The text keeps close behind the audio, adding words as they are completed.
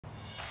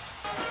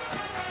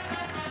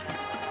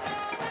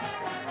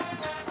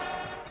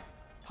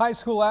High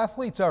school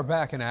athletes are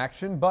back in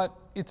action, but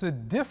it's a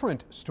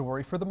different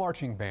story for the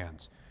marching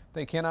bands.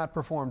 They cannot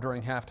perform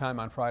during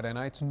halftime on Friday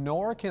nights,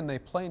 nor can they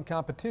play in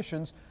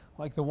competitions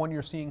like the one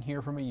you're seeing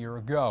here from a year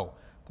ago.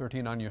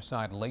 13 on your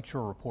side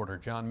Lakeshore reporter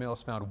John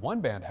Mills found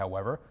one band,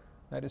 however,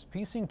 that is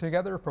piecing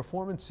together a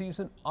performance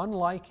season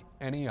unlike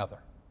any other.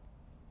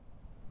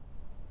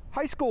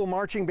 High school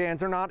marching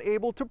bands are not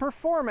able to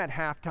perform at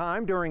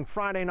halftime during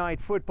Friday night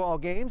football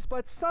games,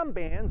 but some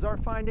bands are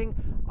finding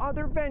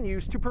other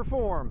venues to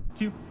perform.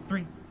 2,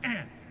 3,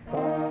 and.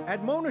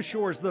 At Mona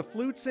Shores, the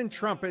flutes and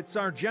trumpets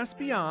are just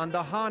beyond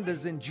the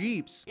Hondas and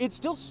Jeeps. It's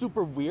still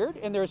super weird,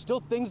 and there are still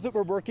things that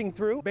we're working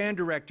through. Band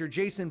director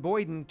Jason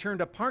Boyden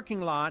turned a parking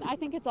lot I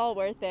think it's all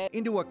worth it.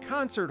 into a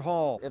concert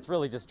hall. It's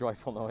really just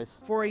joyful noise.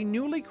 For a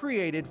newly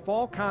created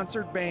fall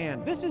concert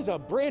band. This is a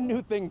brand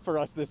new thing for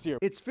us this year.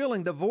 It's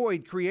filling the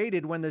void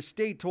created when the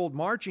state told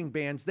marching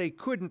bands they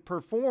couldn't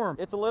perform.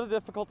 It's a little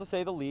difficult to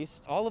say the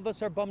least. All of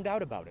us are bummed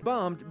out about it.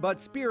 Bummed, but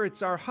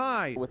spirits are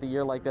high. With a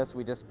year like this,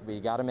 we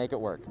got to make it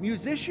work.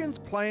 Musicians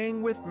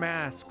playing with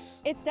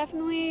masks. It's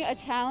definitely a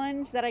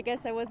challenge that I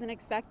guess I wasn't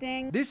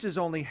expecting. This is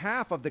only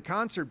half of the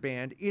concert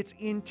band. It's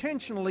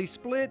intentionally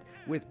split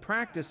with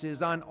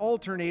practices on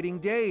alternating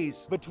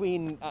days.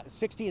 Between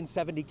 60 and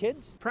 70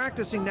 kids.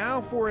 Practicing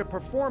now for a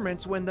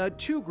performance when the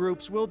two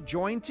groups will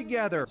join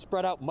together.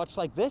 Spread out much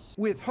like this.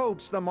 With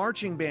hopes the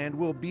marching band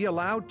will be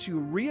allowed to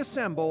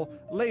reassemble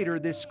later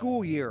this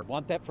school year. I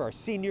want that for our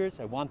seniors.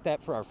 I want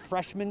that for our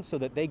freshmen so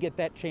that they get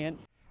that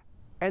chance.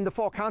 And the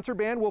fall concert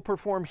band will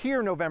perform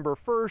here November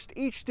 1st.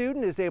 Each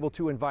student is able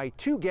to invite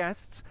 2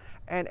 guests,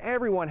 and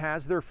everyone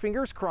has their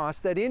fingers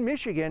crossed that in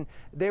Michigan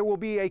there will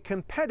be a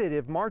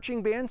competitive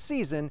marching band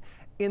season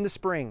in the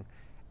spring.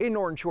 In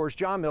Norton Shores,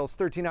 John Mills,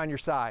 13 on your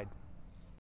side.